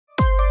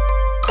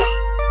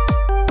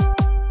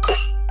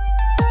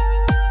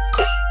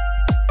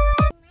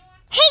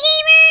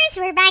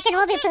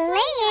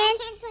playing.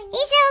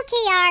 It's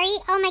okay, Ari.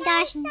 Oh my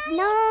gosh.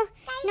 No,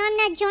 I'm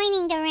not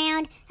joining the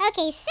round.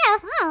 Okay, so,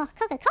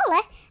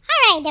 Coca-Cola.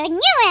 Alright, the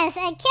newest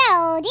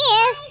code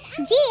is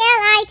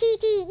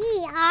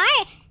GLITTEREVERY.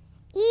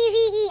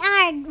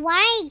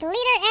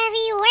 Glitter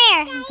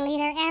everywhere.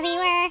 Glitter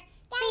everywhere.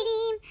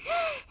 Redeem.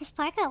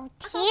 Sparkle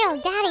tail.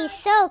 That is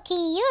so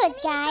cute,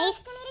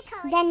 guys.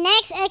 The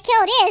next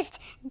code is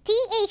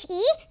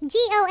THEGOLDENPEEL.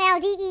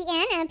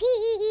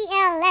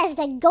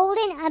 The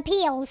golden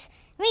appeals.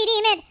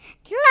 Redeem it.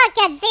 Look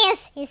at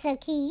this. It's so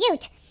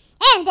cute.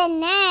 And the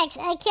next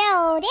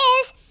code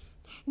is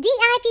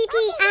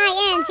DIPPING.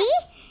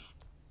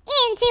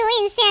 Into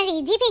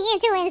insanity. Dipping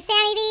into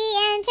insanity.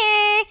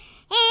 Enter.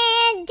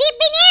 And deep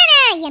banana.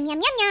 Yum, yum,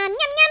 yum, yum,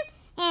 yum, yum.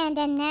 And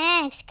the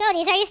next code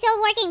is, are you still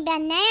working?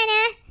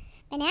 Banana.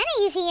 Banana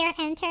is here.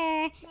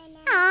 Enter.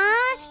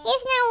 Aw,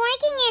 it's not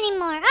working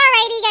anymore.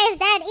 Alrighty, guys,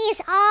 that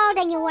is all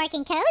the new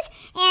working codes.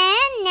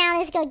 And now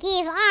let's go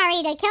give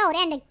Ari the code.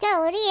 And the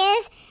code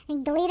is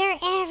glitter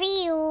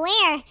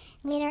everywhere.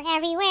 Glitter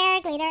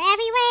everywhere. Glitter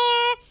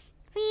everywhere.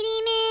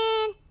 Redeem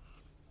it.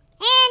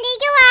 And there you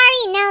go,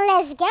 Ari. Now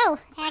let's go.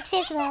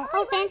 Access will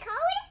open.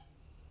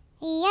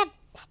 Yep.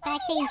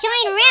 Spectate.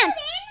 Join round.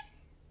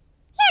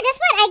 Yeah, that's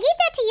what. I gave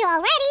that to you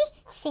already.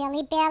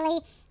 Silly belly.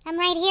 I'm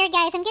right here,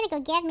 guys. I'm gonna go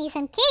get me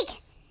some cake.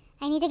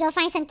 I need to go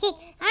find some cake.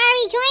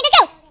 Ari, join the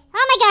go.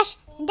 Oh my gosh.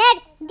 There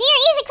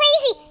is a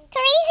crazy.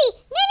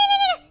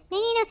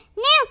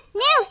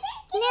 No.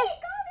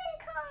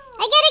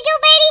 I gotta go,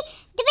 buddy.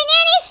 The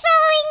banana is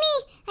following me.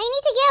 I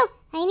need to go.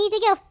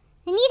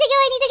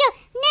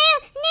 No,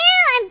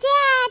 I'm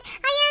dead.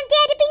 I am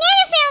dead. The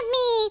banana found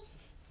me.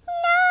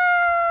 No.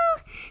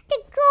 The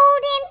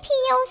golden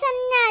pills, I'm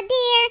not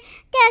there.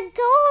 The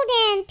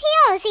golden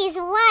pills is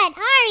what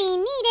Ari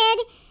needed.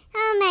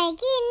 Oh my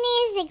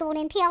goodness, the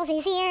golden pills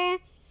is here.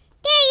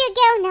 There you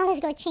go. Now let's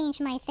go change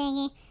my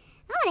thingy.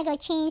 I want to go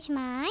change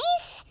my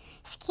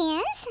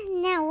skins.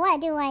 Now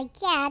what do I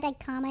get? A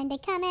comment.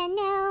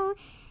 No.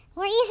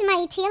 Where is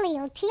my Tilly?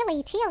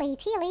 Tilly.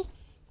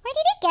 Where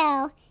did it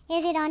go?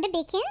 Is it on the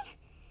beacon?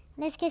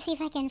 Let's go see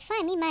if I can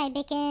find me my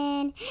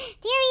beacon.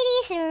 There it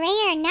is,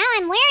 rare. Now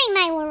I'm wearing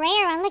my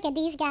rare on. Look at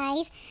these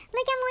guys.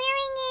 Look, I'm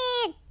wearing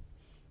it.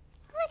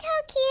 Look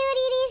how cute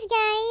it is,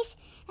 guys.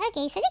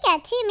 Okay, so we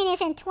got 2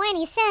 minutes and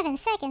 27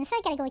 seconds, so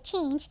I gotta go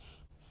change.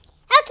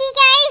 Okay,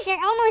 guys,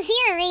 they're almost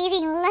here,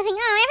 raving, loving.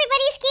 Oh,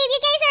 everybody escape. You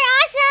guys are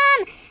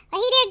awesome.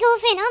 Hey there,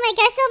 girlfriend. Oh my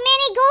gosh, so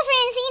many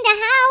girlfriends in the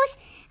house.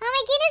 Oh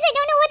my goodness, I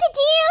don't know what to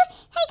do.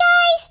 Hey,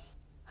 guys.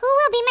 Who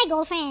will be my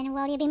girlfriend?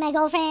 Will you be my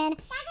girlfriend?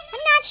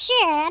 I'm not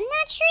sure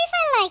if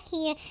I like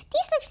you.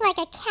 This looks like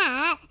a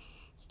cat.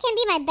 You can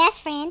be my best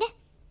friend.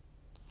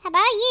 How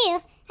about you?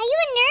 Are you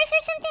a nurse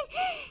or something?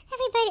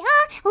 Everybody,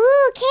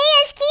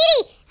 Chaos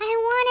Kitty. I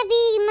wanna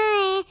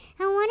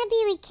be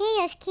with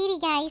Chaos Kitty,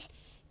 guys.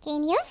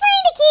 Can you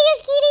find the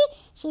Chaos Kitty?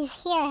 She's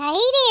here. Hey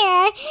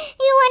there.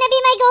 You wanna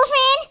be my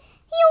girlfriend?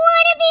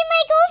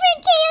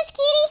 Chaos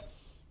Kitty?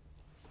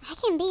 I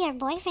can be your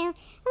boyfriend.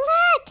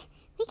 Look,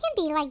 we can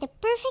be like the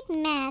perfect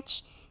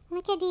match.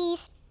 Look at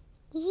these.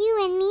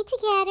 You and me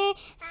together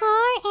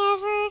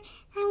forever.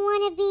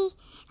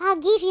 I'll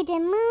give you the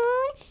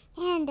moon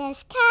and the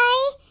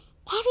sky.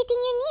 Everything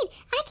you need.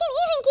 I can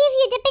even give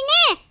you the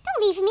banana.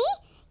 Don't leave me.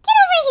 Get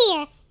over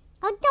here.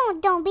 Oh,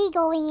 don't be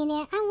going in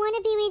there. I want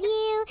to be with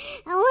you.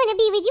 I want to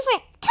be with you for...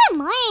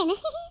 Come on.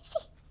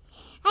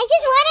 I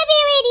just want to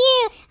be with you.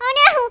 Oh,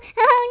 no.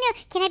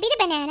 Can I be the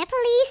banana,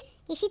 please?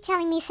 Is she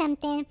telling me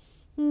something?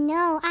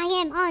 No, I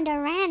am on the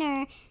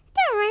runner.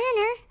 The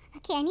runner?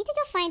 Okay, I need to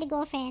go find the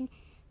girlfriend.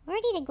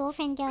 Where did the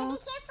girlfriend go? Be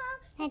careful.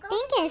 I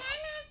think it's...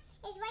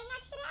 is right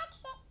next to the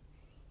exit.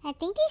 I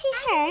think this is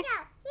her.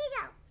 Here you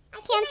go.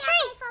 Okay, I'm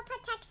trying. For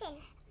protection.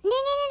 No.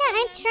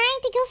 I'm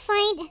trying to go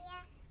find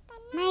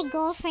my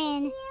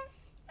girlfriend.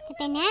 The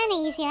banana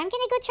is here. I'm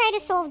gonna go try to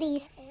solve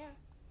these.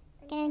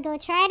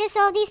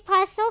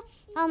 Puzzle.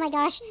 Oh my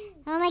gosh.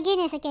 Oh my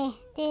goodness. Okay.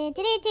 Okay.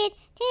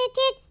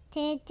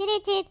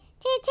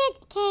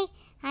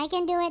 I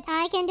can do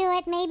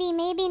it.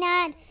 Maybe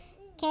not.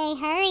 Okay.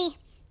 Hurry.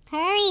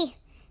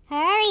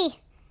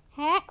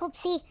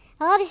 Oopsie.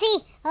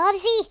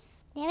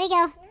 There we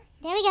go.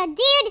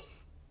 Dude.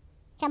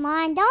 Come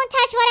on. Don't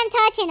touch what I'm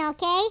touching,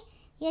 okay?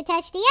 You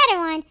touch the other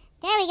one.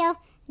 There we go.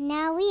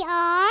 Now we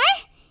are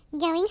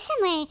going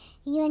somewhere.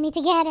 You and me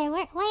together.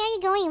 Why are you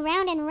going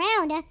round and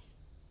round?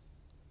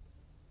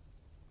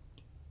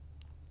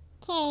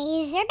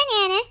 Okay, is there a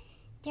banana?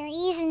 There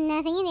is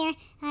nothing in there.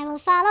 I will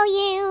follow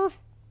you.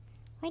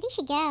 Where did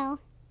she go? Mom,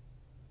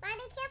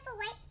 be careful,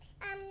 right?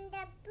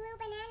 The blue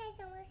banana is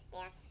almost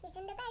there. It's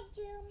in the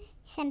bedroom.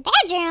 Some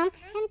bedroom?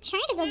 I'm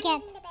trying to go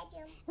get...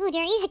 Ooh,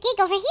 there is a cake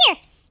over here.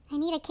 I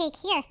need a cake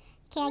here.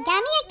 Okay, I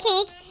got me a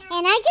cake,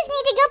 and I just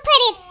need to go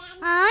put it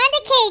on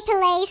the cake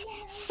place.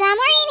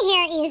 Somewhere in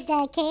here is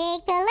the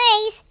cake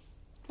place.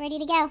 Where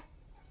did it go?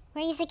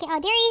 Where is the cake? Oh,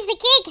 there is the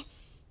cake.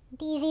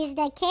 This is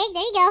the cake.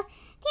 There you go.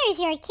 There's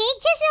your cake.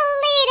 Just a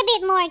little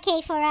bit more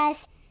cake for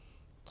us.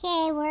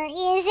 Okay, where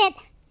is it?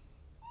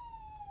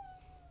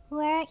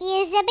 Where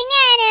is the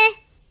banana?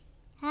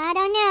 I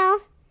don't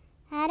know.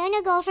 I don't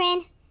know,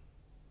 girlfriend.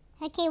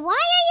 Okay, why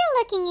are you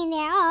looking in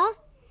there?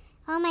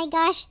 Oh my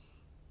gosh.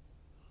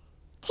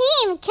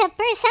 Team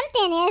Cooper,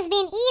 something has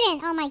been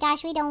eaten. Oh my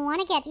gosh, we don't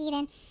want to get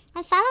eaten.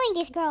 I'm following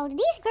this girl.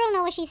 This girl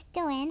knows what she's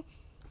doing.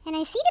 And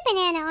I see the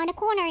banana on the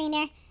corner in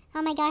there.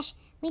 Oh my gosh,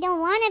 we don't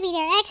want to be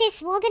there.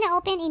 Exits, we're going to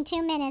open in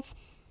 2 minutes.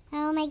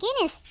 Oh my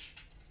goodness.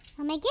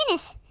 Oh my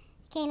goodness.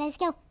 Okay, let's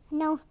go.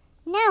 No,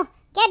 no,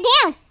 get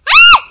down.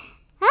 Ah!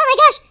 Oh my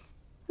gosh.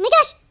 Oh my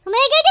gosh. Oh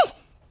my goodness.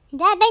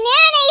 That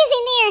banana is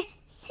in there.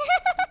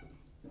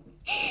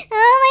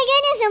 Oh my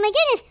goodness. Oh my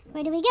goodness.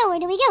 Where do we go? Where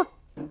do we go?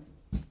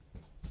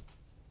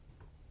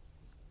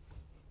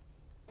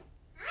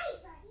 Hi,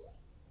 buddy.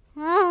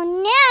 Oh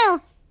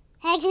no.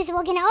 Exits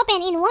we're going to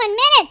open in 1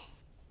 minute.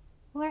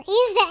 Where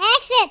is the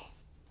exit?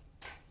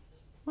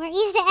 Where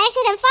is the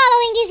exit? I'm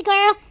following this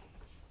girl.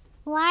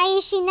 Why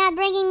is she not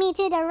bringing me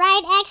to the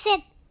right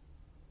exit?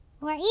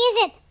 Where is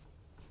it?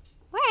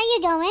 Where are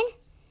you going?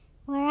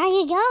 Where are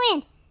you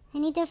going? I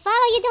need to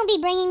follow you. Don't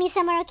be bringing me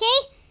somewhere, okay?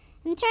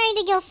 I'm trying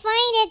to go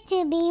find it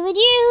to be with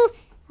you.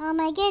 Oh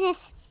my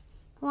goodness.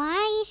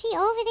 Why is she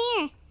over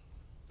there?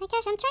 My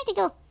gosh, I'm trying to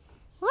go.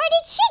 Where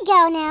did she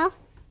go now?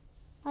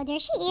 Oh, there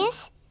she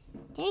is.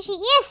 There she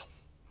is.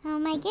 Oh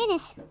my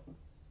goodness.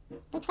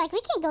 Looks like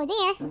we can't go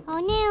there. Oh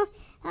no.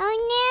 Oh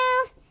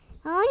no.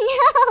 Oh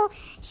no.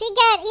 She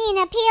got in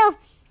a pill.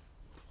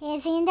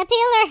 It's in the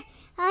pillar.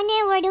 Oh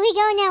no, where do we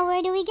go now?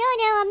 Where do we go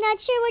now? I'm not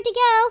sure where to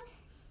go.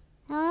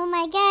 Oh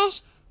my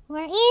gosh.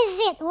 Where is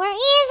it? Where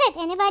is it?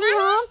 Anybody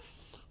home?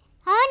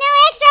 Oh no,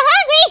 extra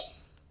hungry.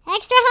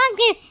 Extra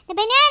hungry. The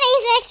banana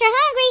is extra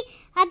hungry.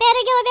 I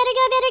better go, I better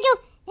go, I better go.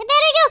 I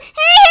better go.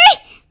 Hurry, hurry.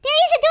 There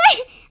is a door.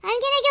 I'm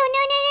gonna go.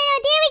 No, no, no, no.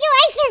 There we go.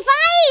 I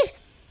survived.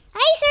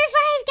 I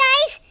survived,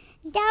 guys.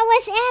 That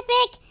was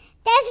epic.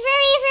 That's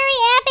very, very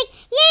epic.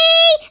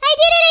 Yay! I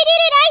did it, I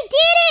did it, I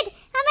did it.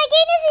 Oh my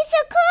goodness, it's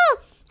so cool.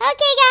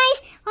 Okay, guys.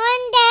 On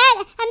that,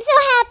 I'm so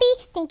happy.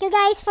 Thank you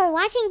guys for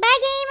watching. Bye,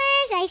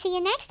 gamers. I see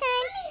you next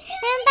time.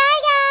 And bye,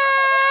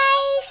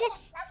 guys.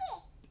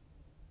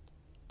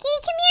 Okay,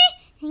 come here.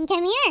 And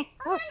come here.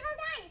 Hold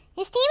on.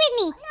 Stay with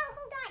me. No,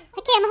 hold on.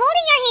 Okay, I'm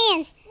holding your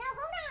hands. No,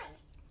 hold on.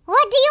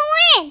 What do you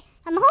want?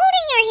 I'm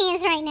holding your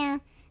hands right now.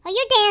 Oh,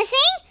 you're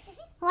dancing?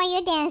 Oh,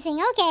 you're dancing.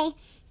 Okay.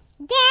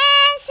 Dance.